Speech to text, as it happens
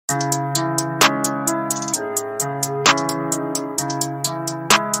Young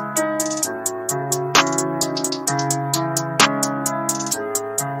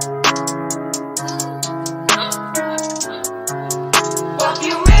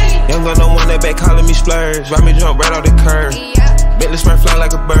Gunna Wunna back calling me splurge. Ride me jump right off the curb. Bentley Spur fly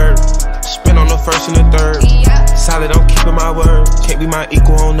like a bird. Spin on the first and the third. Solid, I'm keeping my word. Can't be my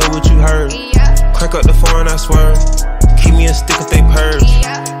equal, I don't know what you heard. Crack up the foreign, I swerve. Keep me a stick if they purge.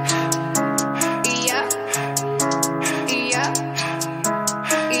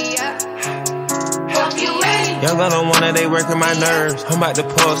 Young Gunna Wunna, they working my nerves. I'm about to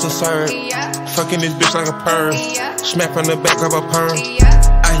pull some serve. Fucking this bitch like a perv. Smack from the back of a perm.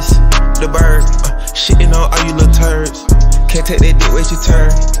 Ice, the bird. Shittin on all you little turds. Can't take that dick, wait your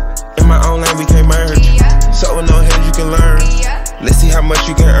turn. In my own lane, we can't merge. So with no hands, you can learn. Let's see how much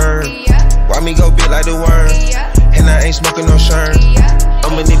you can earn. Why me go big like the worm? And I ain't smoking no sherm.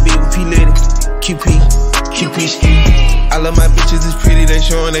 I'm in the beat with P Litty. QP ski. I love my bitches, it's pretty. They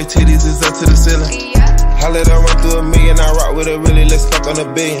showing their titties, it's up to the ceiling. I let her run through a million. I rock with her really, let's fuck on a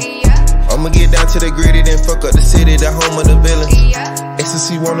billion. I'ma get down to the gritty, then fuck up the city, the home of the villains.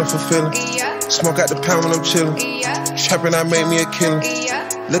 Ecstasy wanna fulfillin'. Smoke out the pound when I'm chillin'. Trappin', I made me a killer.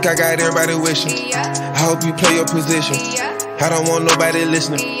 Look, I got everybody wishing. I hope you play your position. I don't want nobody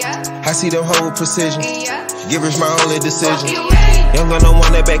listening. I see them whole precision. Givers my only decision. Young Gunna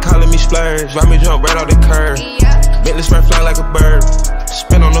Wunna back calling me splurge. Ride me jump right off the curb. Bentley Spur fly like a bird.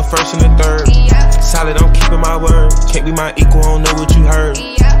 Spin on the first and the third. Solid, I'm keeping my word. Can't be my equal, I don't know what you heard.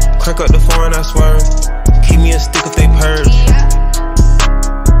 Crack up the foreign, I swerve. Keep me a stick if they purge.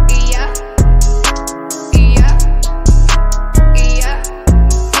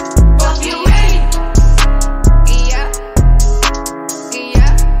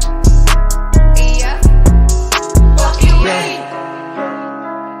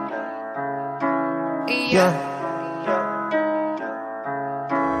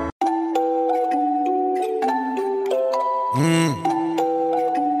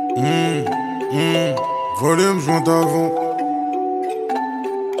 Volume, je monte avant.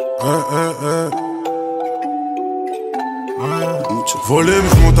 Volume,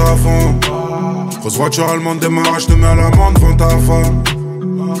 je monte à fond. Grosse voiture allemande, démarrage, je te mets à l'amende devant ta femme.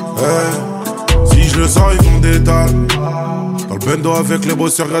 Si je le sors, ils font des dalles. Dans le bendo avec les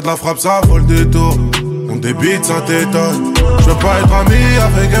bosseurs, regarde la frappe, ça vaut le détour. On débite, ça t'étonne. Je veux pas être ami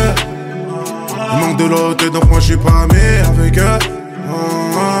avec eux. Il manque de l'autre, donc moi je suis pas ami avec eux.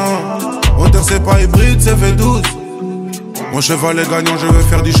 Moteur c'est pas hybride, c'est V12. Mon cheval est gagnant, je veux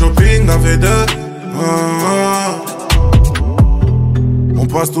faire du shopping à V2. On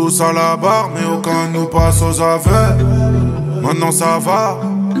passe tous à la barre, mais aucun nous passe aux aveux. Maintenant ça va,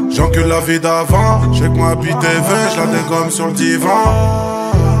 j'encule la vie d'avant. J'ai que ma bite est vin, je la dégomme sur le divan.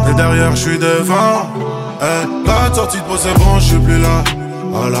 Et derrière je suis devant. 4 sorties de peau c'est bon, je suis plus là.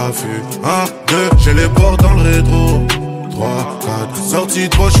 À l'affût, 1, 2, j'ai les portes dans le rétro. 3, 4, sorties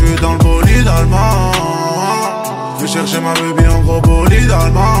de peau, je suis dans le bolide allemand. Je vais chercher ma baby en gros bolide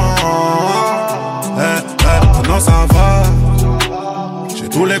allemand. Maintenant ça va. J'ai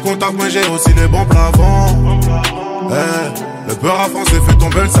tous les contacts mais j'ai aussi les bons plafonds. Le beurre à France fait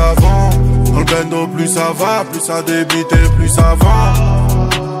tomber le savon. Dans le bendo plus ça va, plus ça débite et plus ça va.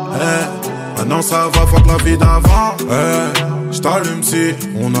 Maintenant ça va, fuck la vie d'avant. J't'allume si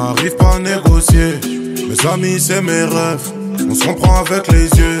on n'arrive pas à négocier. Mes amis c'est mes rêves, on s'en prend avec les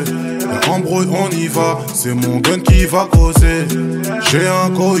yeux. Et embrouille on y va, c'est mon gun qui va causer. J'ai un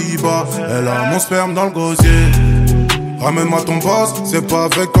cohiba, elle a mon sperme dans le gosier. Ramène-moi ton boss, c'est pas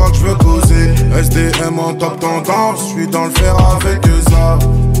avec toi que je veux causer. SDM en top tendance, je suis dans le fer avec ça.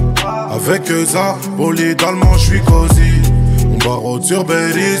 Avec ça, Bolide allemand, je suis cosy. On barre sur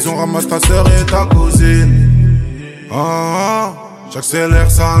Belize, on ramasse ta sœur et ta cousine. J'accélère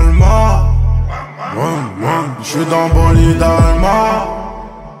salement. Je suis dans Bolide allemand.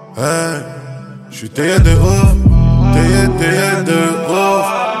 Je suis taillé de ouf. Taillé de ouf.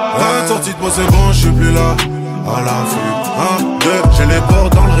 Sortie de peau c'est bon, je suis plus là. À l'affût, 1, 2, j'ai les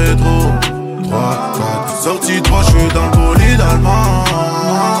portes dans le rétro. 3, 4, sortie de peau, je suis dans le bolide allemand.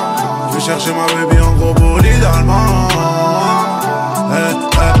 Je vais chercher ma baby en gros bolide allemand.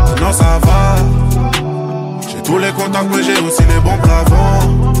 Maintenant ça va. J'ai tous les contacts mais j'ai aussi les bons plafonds.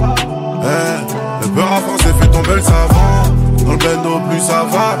 Le beurre à France fait tomber le savon. Dans le bendo plus ça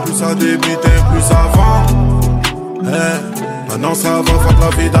va, plus ça débite et plus ça vend. Maintenant ça va, fuck la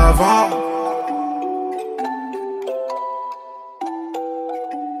vie d'avant.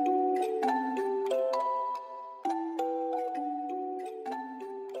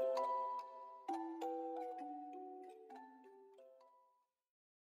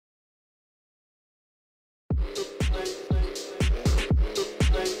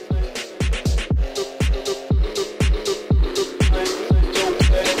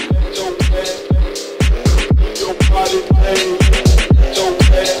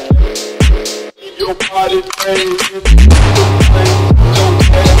 body crazy.